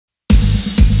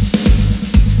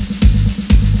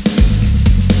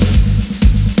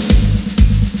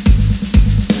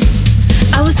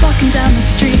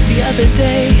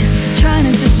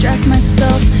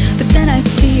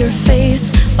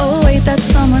wait, that's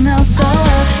someone else.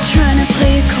 Trying to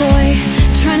play it coy,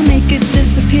 trying to make it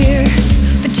disappear.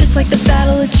 But just like the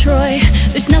Battle of Troy,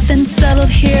 there's nothing settled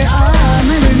here.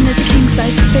 My room is a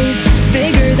king-size space,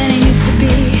 bigger than it used to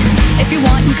be. If you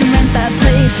want, you can rent that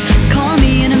place. Call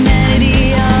me an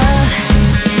amenity,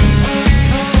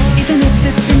 even if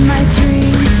it's in my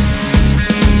dreams.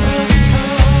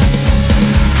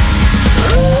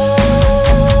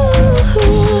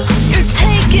 Ooh, you're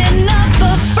taking up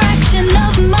a fraction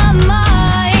of my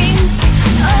mind.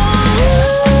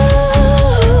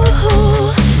 Oh,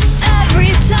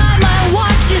 every time I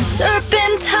watch it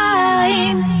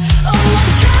serpentine. Oh,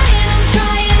 I'm trying, I'm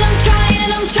trying, I'm trying,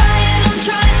 I'm trying, I'm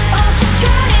trying. Oh,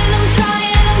 trying, I'm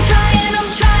trying, I'm trying, I'm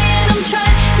trying, I'm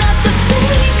trying not to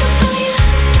think about you.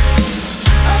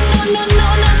 Oh, no, no, no,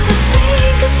 not to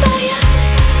think about you.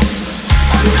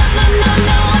 Oh, no, no, no,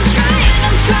 no, I'm trying,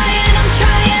 I'm trying, I'm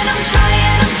trying, I'm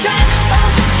trying, I'm trying. Oh,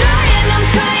 trying, I'm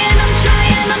trying, I'm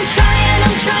trying, I'm trying,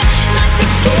 I'm trying not to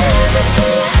give it to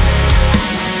you.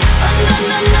 Oh, no,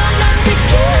 no, no, not to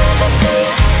give it to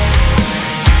you.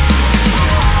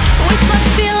 With my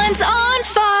feelings on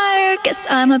fire, guess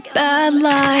I'm a bad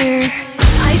liar.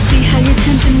 I see how your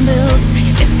tension builds,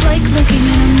 it's like looking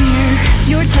in a mirror.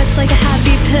 Your touch like a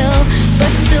happy pill,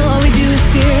 but still all we do is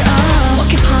fear. What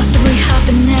could possibly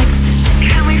happen next?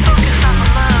 Can we focus on the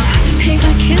love? Paint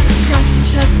my kiss across your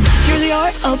chest. You're the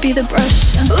art, I'll be the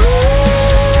brush. Ooh,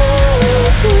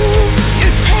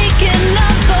 you're taking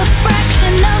up a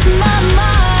fraction of my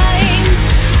mind.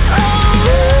 Oh,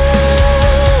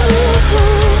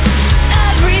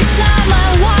 every time I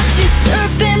watch it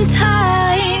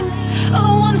serpentine.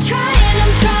 Oh, I'm trying,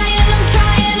 I'm trying, I'm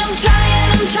trying, I'm trying,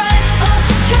 I'm trying. Oh,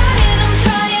 trying, I'm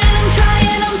trying, I'm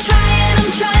trying, I'm trying,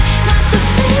 I'm trying not to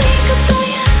think about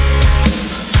you.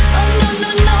 Oh, no, no,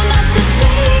 no, not to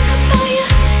think about you.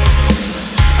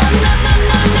 Oh, no, no,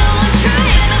 no, no, I'm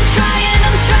trying, I'm trying,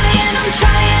 I'm trying, I'm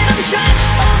trying, I'm trying.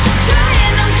 Oh,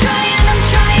 trying, I'm trying, I'm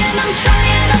trying, I'm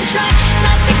trying, I'm trying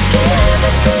not to give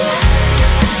it to you.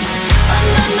 Oh,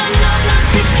 no, no, no, not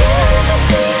to give it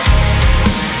to you.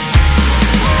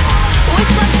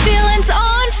 With my feelings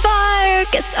on fire,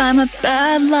 guess I'm a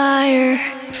bad liar.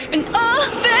 And oh,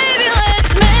 baby,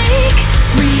 let's make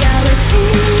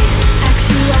reality,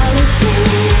 actuality,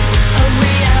 a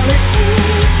reality.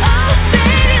 Oh,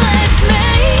 baby, let's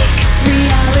make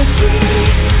reality,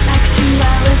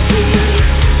 actuality,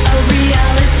 a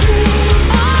reality.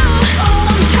 Oh,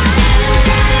 I'm trying, I'm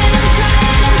trying, I'm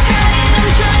trying, I'm trying,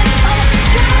 I'm trying. Oh,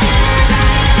 trying, I'm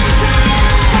trying, I'm trying,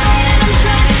 I'm trying, I'm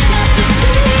trying not to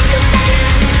think about you.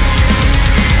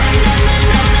 Oh, no, no,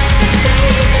 no, not to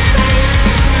think about you.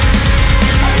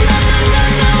 Oh, no, no, no,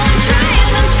 no, I'm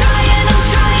trying, I'm trying, I'm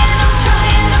trying, I'm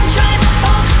trying, I'm trying.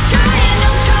 Oh, trying,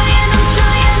 I'm trying, I'm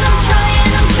trying, I'm trying,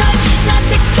 I'm trying not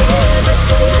to give it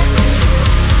to you.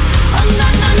 Oh, no,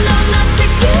 no, no, not to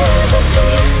give it to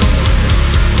you.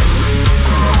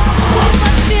 With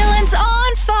my feelings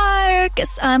on fire,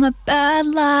 guess I'm a bad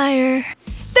liar.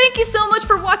 Thank you so much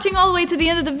for watching all the way to the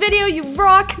end of the video. You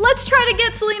rock. Let's try to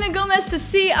get Selena Gomez to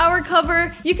see our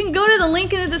cover. You can go to the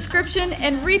link in the description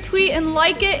and retweet and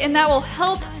like it, and that will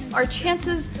help our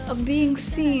chances of being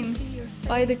seen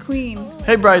by the queen.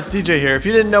 Hey Brides, DJ here. If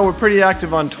you didn't know, we're pretty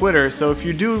active on Twitter, so if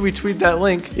you do retweet that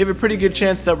link, you have a pretty good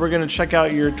chance that we're going to check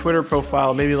out your Twitter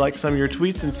profile, maybe like some of your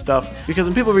tweets and stuff, because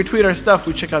when people retweet our stuff,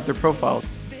 we check out their profile.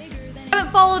 If you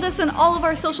haven't followed us on all of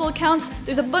our social accounts,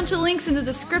 there's a bunch of links in the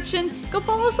description. Go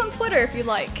follow us on Twitter if you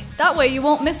like. That way you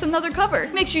won't miss another cover.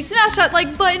 Make sure you smash that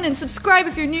like button and subscribe.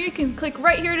 If you're new, you can click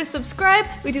right here to subscribe.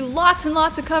 We do lots and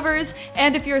lots of covers,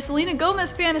 and if you're a Selena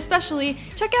Gomez fan especially,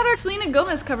 check out our Selena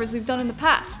Gomez covers we've done in the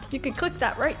past. You can click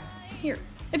that right here.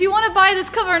 If you want to buy this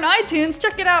cover on iTunes,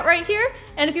 check it out right here.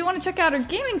 And if you want to check out our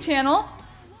gaming channel,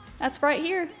 that's right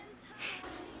here.